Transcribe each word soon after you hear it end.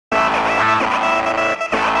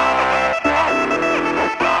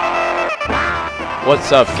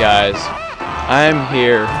What's up, guys? I'm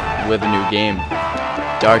here with a new game,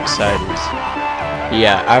 Darksiders.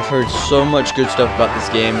 Yeah, I've heard so much good stuff about this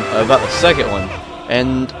game, about the second one,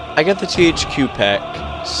 and I got the THQ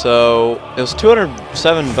pack, so it was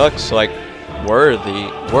 207 bucks, like, worth,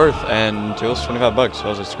 and it was 25 bucks, so I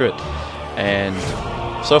was like, screw it. And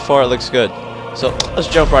so far it looks good. So let's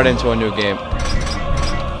jump right into a new game.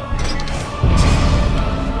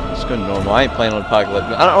 Let's go normal. I ain't playing on Apocalypse.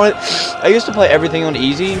 I used to play everything on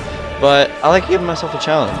easy, but I like giving myself a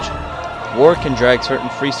challenge. War can drag certain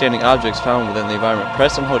freestanding objects found within the environment.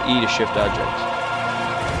 Press and hold E to shift objects.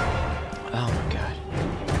 Oh my god.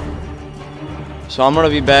 So I'm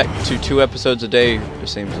gonna be back to 2 episodes a day, it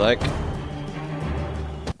seems like.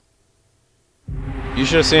 You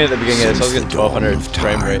should have seen it at the beginning of this. I was getting 1200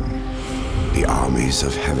 frame rate. The armies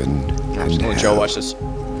of heaven and Joe hell watch this.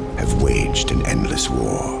 have waged an endless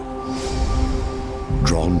war.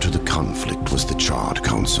 Drawn to the conflict was the Charred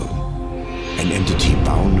Council, an entity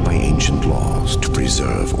bound by ancient laws to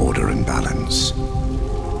preserve order and balance.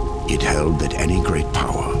 It held that any great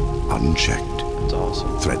power, unchecked, That's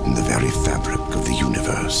awesome. threatened the very fabric of the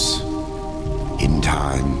universe. In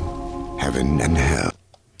time, heaven and hell.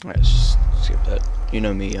 Alright, let's just skip that. You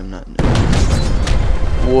know me, I'm not.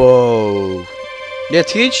 Whoa. Yeah,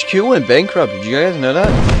 THQ went bankrupt. Did you guys know that?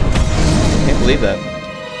 I can't believe that.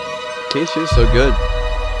 THQ is so good.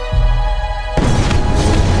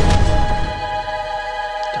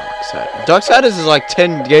 Darksiders is like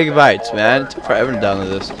 10 gigabytes, man. It took forever to download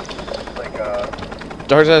this.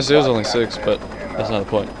 Darksiders 2 is only 6, but that's not the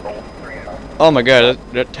point. Oh my god,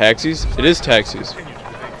 that taxis? It is taxis.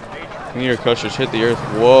 I need your coach to hit the earth.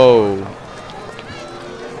 Whoa.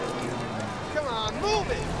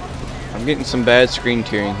 I'm getting some bad screen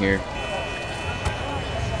tearing here.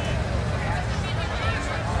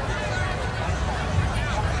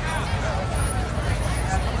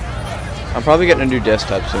 I'm probably getting a new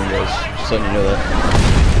desktop soon, guys. Just letting you know that.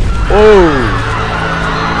 Whoa!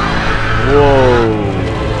 Whoa!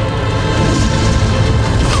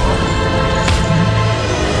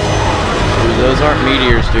 Dude, those aren't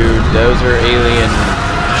meteors, dude. Those are alien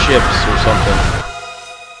ships or something.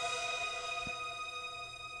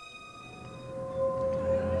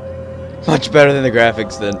 Much better than the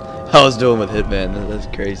graphics than I was doing with Hitman. That's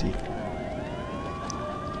crazy.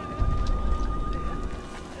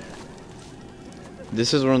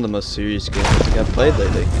 This is one of the most serious games I think I've played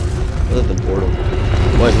lately. Other than Portal.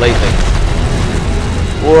 What, lately?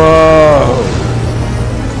 Whoa!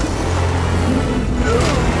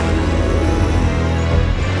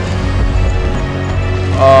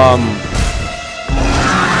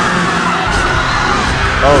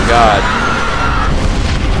 Oh god.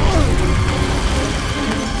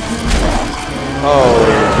 Oh,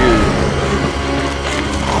 dude.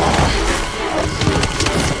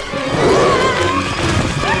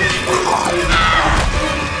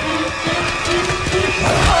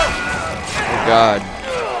 Oh, God.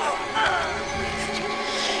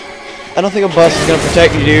 I don't think a bus is gonna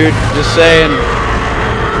protect you, dude. Just saying.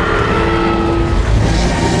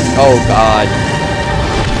 Oh, God.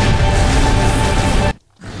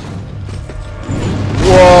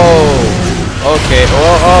 Whoa. Okay,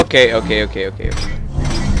 oh, okay.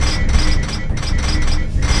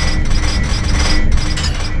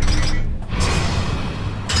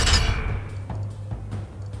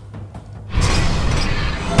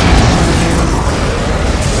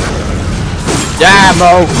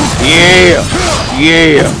 Damo! Yeah!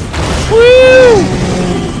 Yeah! Woo!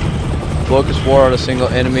 Focus war on a single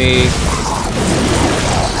enemy.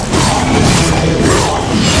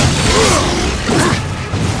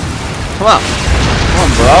 Come on! Come on,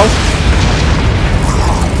 bro!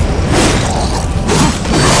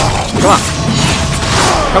 Come on!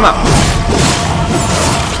 Come on!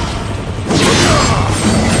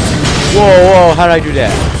 Whoa, whoa! How did I do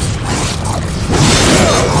that?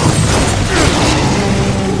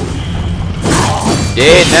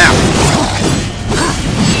 Dead now.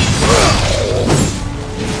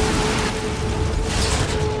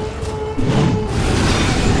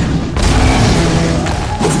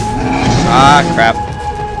 Ah, crap.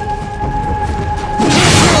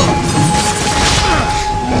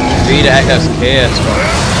 V to SK.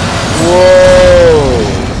 Whoa.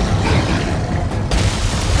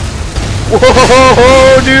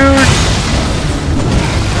 Whoa, dude.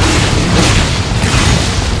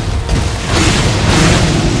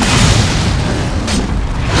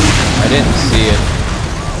 I didn't see it.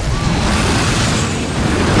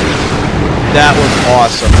 That was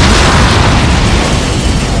awesome.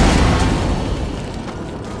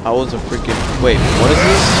 I was a freaking... Wait, what is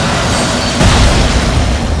this?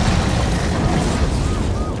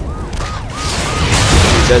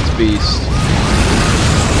 That's beast.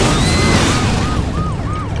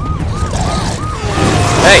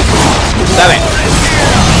 Hey! Stop it!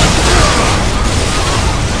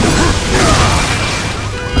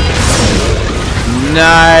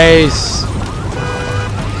 Nice!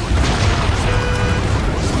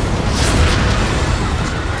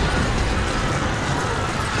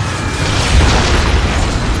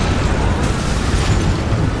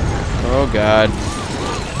 Oh god.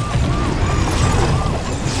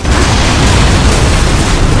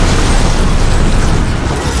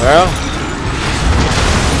 Well,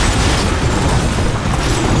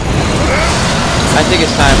 I think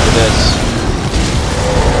it's time for this.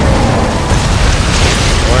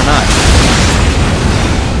 Or not.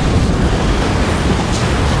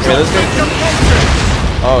 Okay, let's go.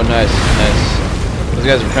 Oh, nice, nice. Those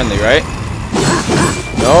guys are friendly, right?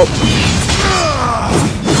 Nope.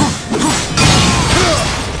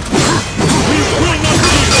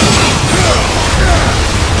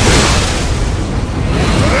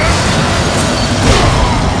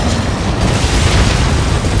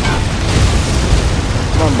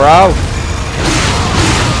 Come on, bro.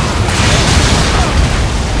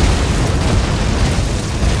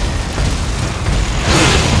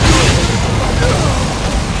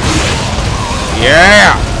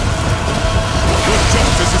 Yeah!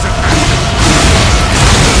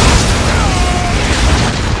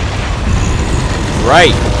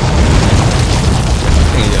 Right.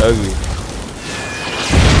 He's ugly.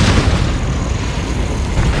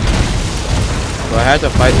 Do I have to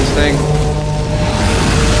fight this thing?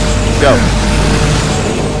 Go.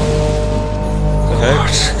 What the heck?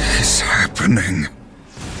 What is happening?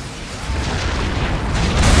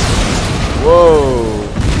 Whoa.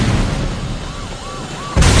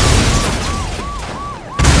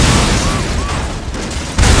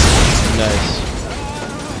 Nice.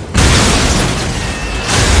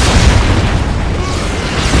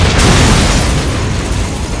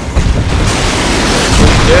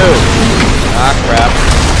 Dude. Ah, crap.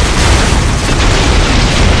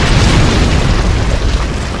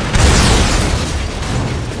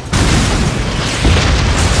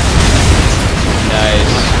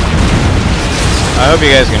 Nice. I hope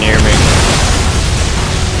you guys can hear me.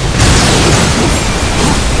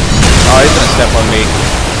 Oh, he's gonna step on me.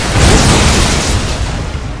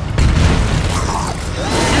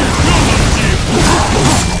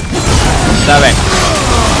 Stop it.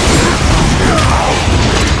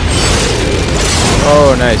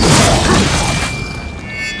 Oh, nice.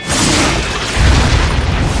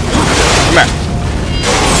 Come here.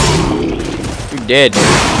 You're dead.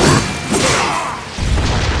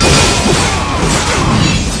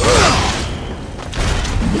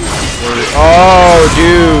 Oh,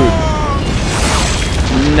 dude.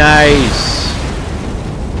 Nice.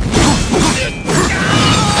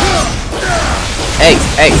 Hey,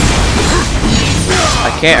 hey. I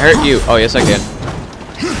can't hurt you. Oh, yes, I can.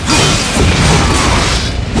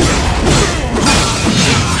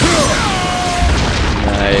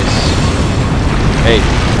 Nice. Hey.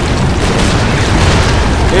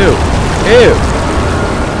 Ew. Ew.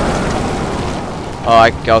 Oh,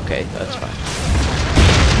 okay, that's fine.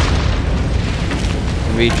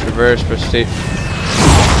 We traverse, proceed.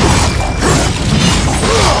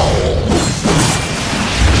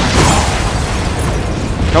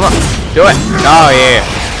 Come on, do it. Oh yeah.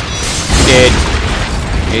 You did.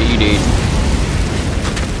 Yeah, you did.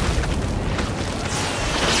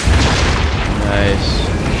 Nice.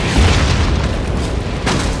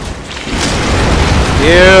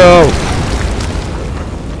 Ew.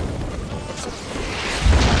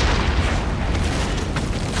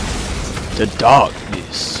 The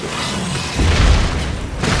darkness.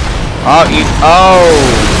 Oh, oh,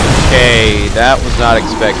 okay. That was not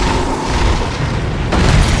expected.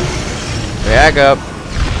 Back up.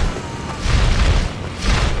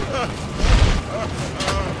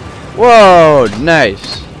 Whoa,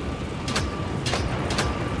 nice.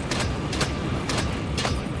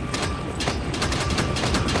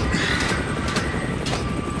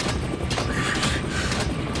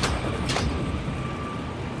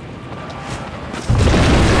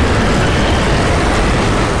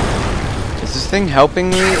 Is this thing helping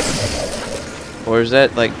me? Or is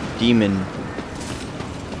that like demon?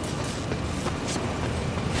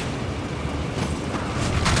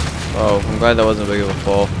 Oh, I'm glad that wasn't big of a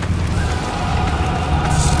fall.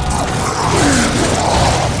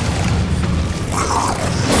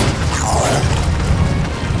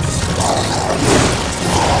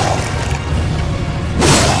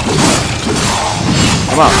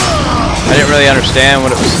 Come on. I didn't really understand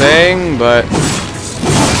what it was saying, but...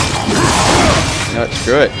 No,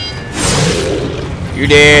 screw it. You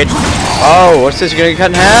did. Oh, what's this? You're gonna get cut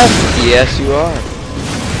in half? Yes, you are.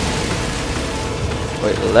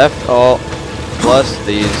 Wait, left alt plus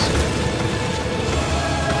these.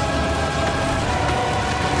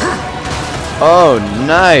 Oh,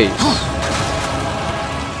 nice.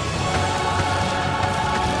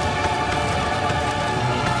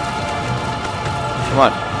 Come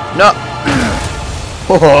on. No.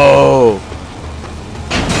 Whoa.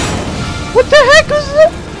 What the heck was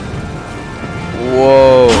that?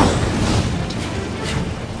 Whoa.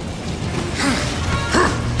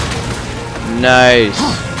 Nice.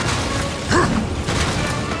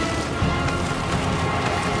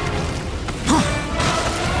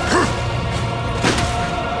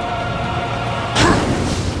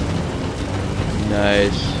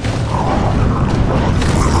 Nice.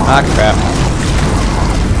 Ah, crap.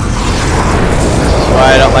 That's why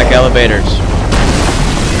I don't like elevators.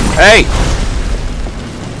 Hey!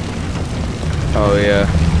 Oh, yeah.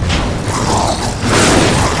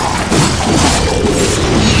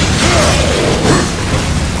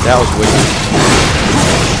 That was wicked.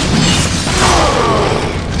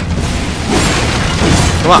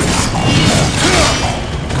 Come on.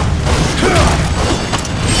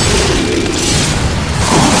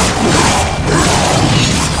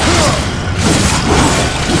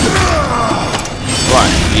 Come on.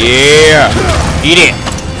 Yeah. Eat it.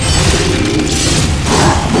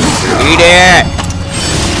 Eat it.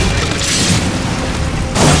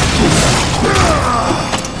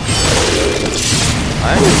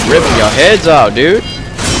 I'm just ripping your heads off, dude.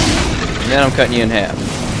 And then I'm cutting you in half.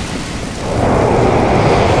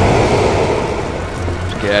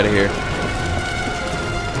 Let's get out of here.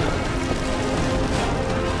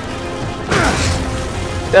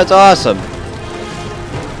 That's awesome.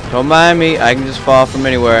 Don't mind me, I can just fall from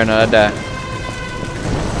anywhere and I'll die.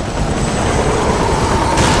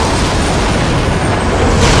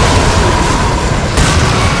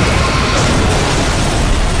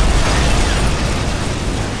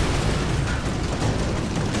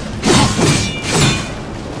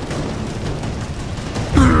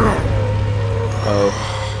 Oh.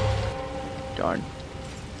 Darn.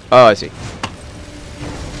 Oh, I see.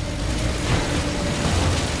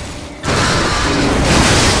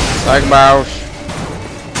 Like mouse.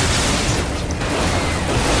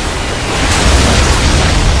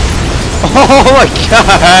 Oh my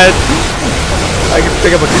god! I can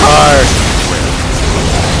pick up a car.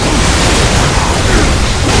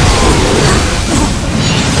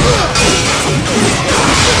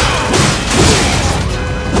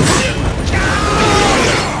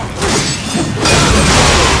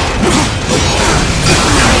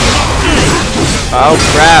 Oh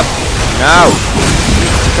crap! No!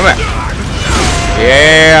 Come here.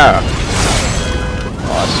 Yeah.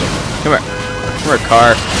 Awesome. Come here. Come here,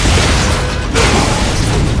 car.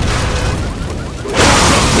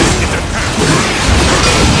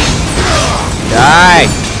 Die.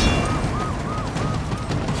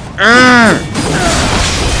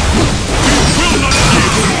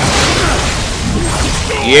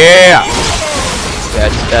 Yeah.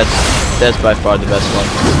 That's by far the best one.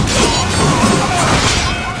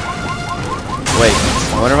 Wait.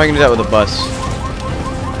 I wonder if I can do that with a bus.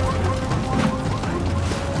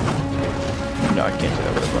 No, I can't do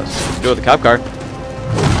that with a bus. Do it with a cop car.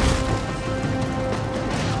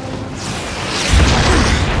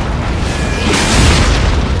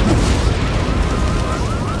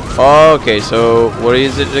 Okay, so what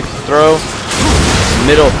is it to throw?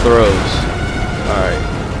 Middle throws. Alright.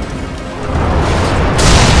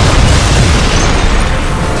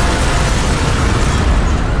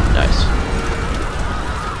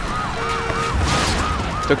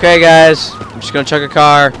 Okay, guys, I'm just gonna chuck a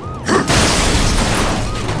car.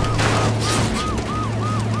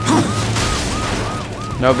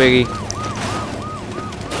 No biggie.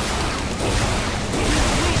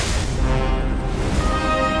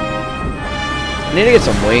 I need to get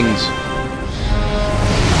some wings.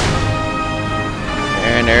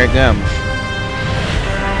 And there it comes.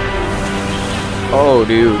 Oh,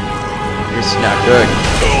 dude. This is not good.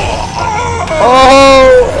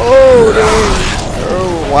 Oh, dude.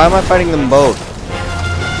 Why am I fighting them both?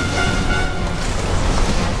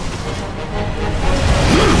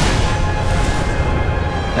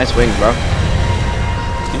 Nice wings, bro.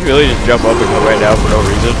 Did you really just jump up and go right down for no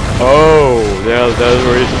reason? Oh, yeah, that was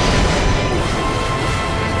the reason.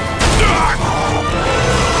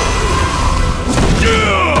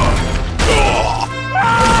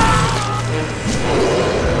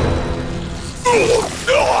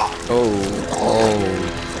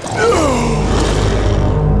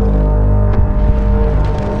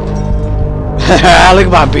 Look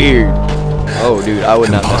at my beard. Oh, dude, I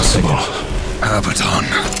would not mess with Impossible. Abaddon.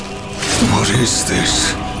 What is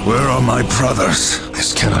this? Where are my brothers?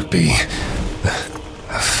 This cannot be. The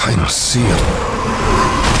final seal.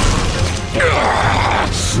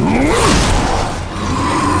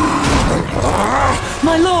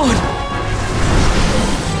 My lord!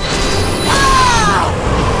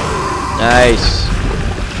 Nice.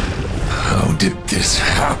 How did this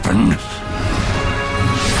happen?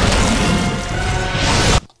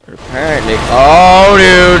 Apparently. Oh,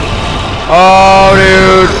 dude. Oh,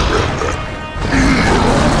 dude.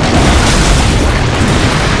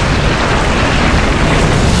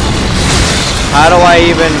 How do I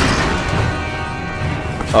even...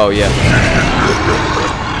 Oh, yeah.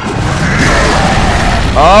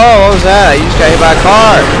 Oh, what was that? You just got hit by a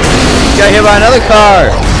car. You got hit by another car.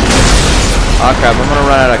 Oh, crap. I'm gonna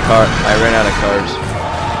run out of car. I ran out of cars.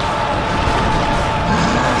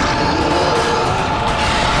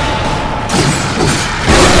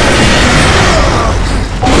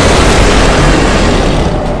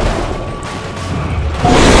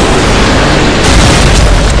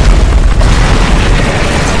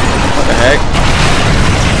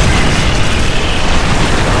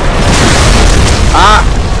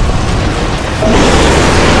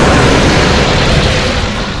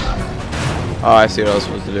 Oh, I see what I was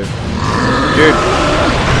supposed to do. Dude.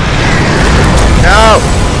 No!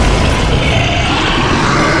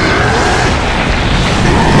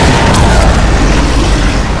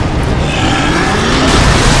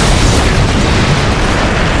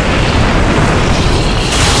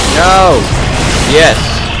 No! Yes!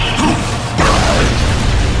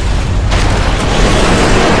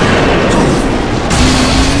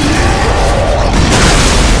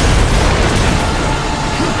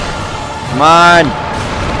 Come on!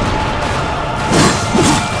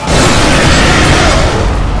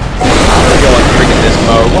 I'm gonna go in freaking this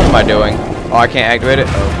mode. What am I doing? Oh, I can't activate it?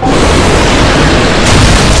 Oh.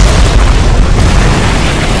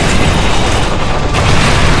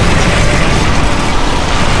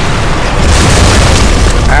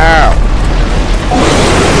 Ow!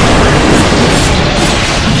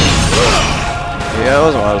 Yeah, that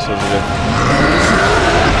wasn't what I was supposed to do.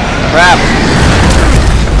 Crap!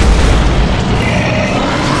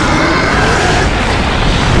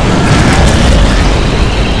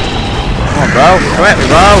 Come on, bro. Come at me,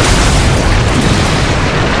 bro.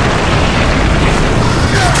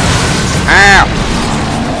 Ow!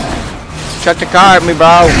 Chuck the car at me,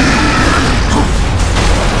 bro.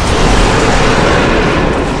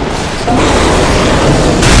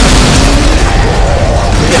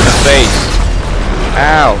 Hit in the face.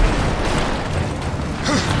 Ow.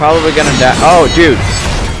 Probably gonna die. Oh, dude.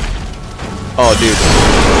 Oh, dude.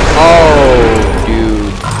 Oh, dude.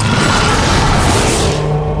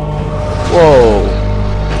 Whoa.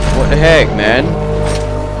 What the heck, man?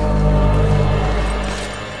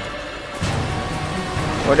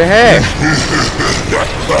 What the heck?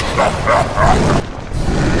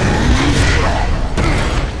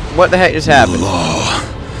 What the heck just happened? The law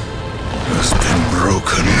has been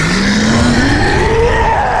broken.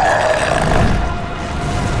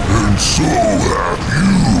 And so have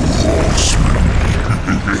you, horseman.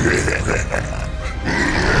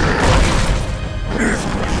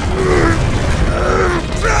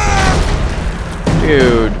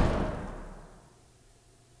 Dude.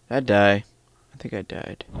 Did I die? I think I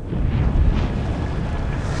died.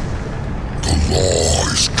 The law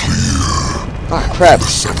is clear. Ah, crap. The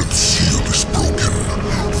seventh seal is broken.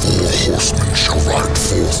 4 horsemen shall ride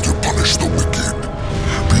forth to punish the wicked.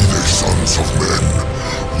 Be they sons of men,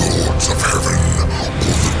 lords of heaven, or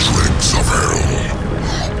the dregs of hell.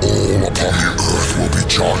 All upon the earth will be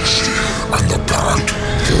judged, and the pact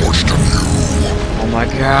forged anew. Oh my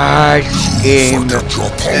gosh, this game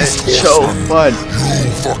is so fun. You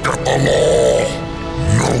forget the law.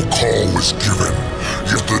 No call was given,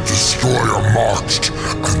 yet the destroyer marched,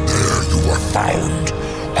 and there you were found,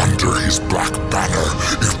 under his black banner,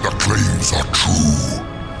 if the claims are true.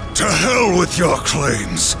 To hell with your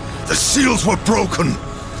claims! The seals were broken!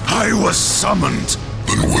 I was summoned!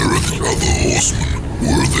 Then where are the other horsemen?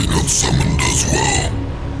 Were they not summoned as well?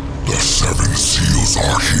 The 7 seals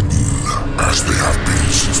are hidden, as they have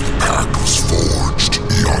been since the pact was forged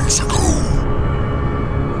eons ago.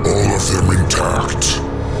 All of them intact.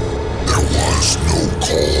 There was no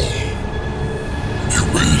call. You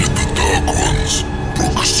aided the Dark Ones,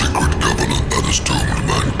 broke a sacred covenant that has doomed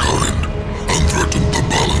mankind, and threatened the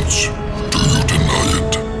balance. Do you deny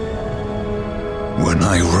it? When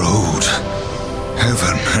I rode,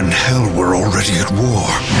 heaven and hell were already at war.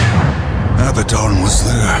 Abaddon was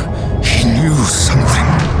there. He knew something.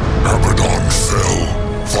 Abaddon fell,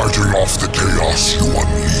 fighting off the chaos you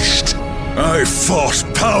unleashed. I fought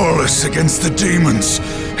powerless against the demons,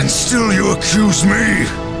 and still you accuse me?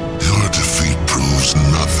 Your defeat proves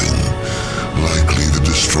nothing. Likely the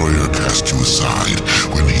Destroyer cast you aside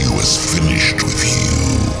when he was finished with you.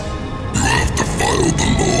 You have defiled the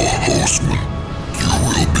law, Horseman. You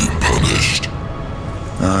will be punished.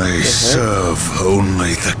 I serve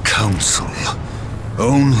only the Council.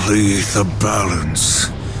 Only the balance.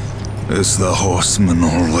 As the Horsemen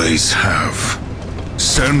always have.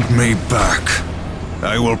 Send me back.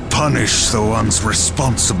 I will punish the ones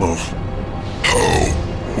responsible. How?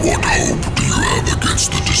 What hope do you have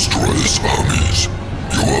against the Destroyer's armies?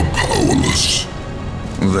 You are powerless.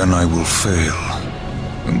 Then I will fail,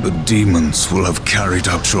 and the demons will have carried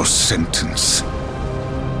out your sentence.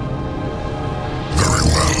 Very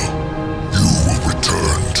well. You will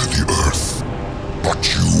return to the Earth, but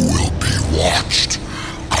you will be watched.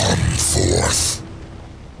 Come forth.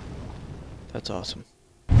 That's awesome.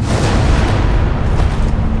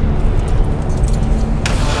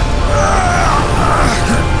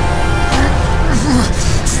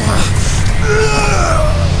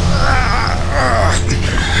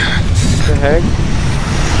 What the heck?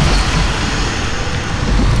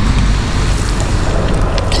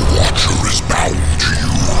 The Watcher is bound to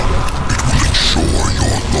you. It will ensure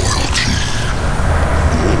your loyalty.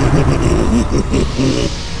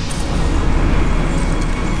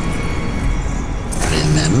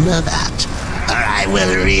 Remember that, or I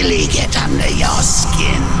will really get under your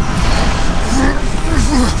skin.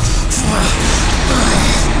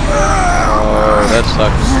 Oh, that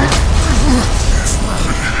sucks.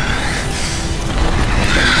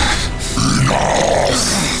 Rise,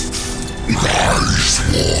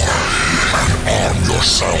 war, and arm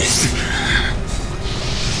yourself.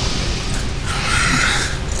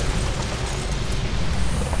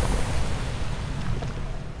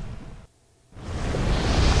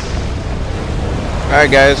 Alright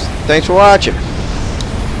guys, thanks for watching.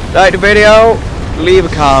 Like the video, leave a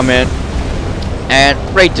comment, and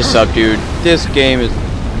rate this up, dude. This game is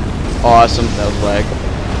awesome. That was lag.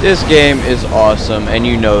 This game is awesome, and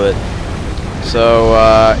you know it. So,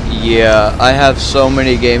 yeah, I have so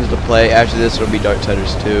many games to play. After this, it'll be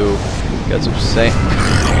Darksiders 2. Got some saying.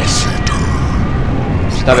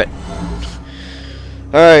 Stop it.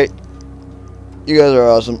 Alright. You guys are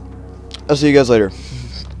awesome. I'll see you guys later.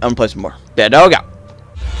 I'm gonna play some more. Dead dog out.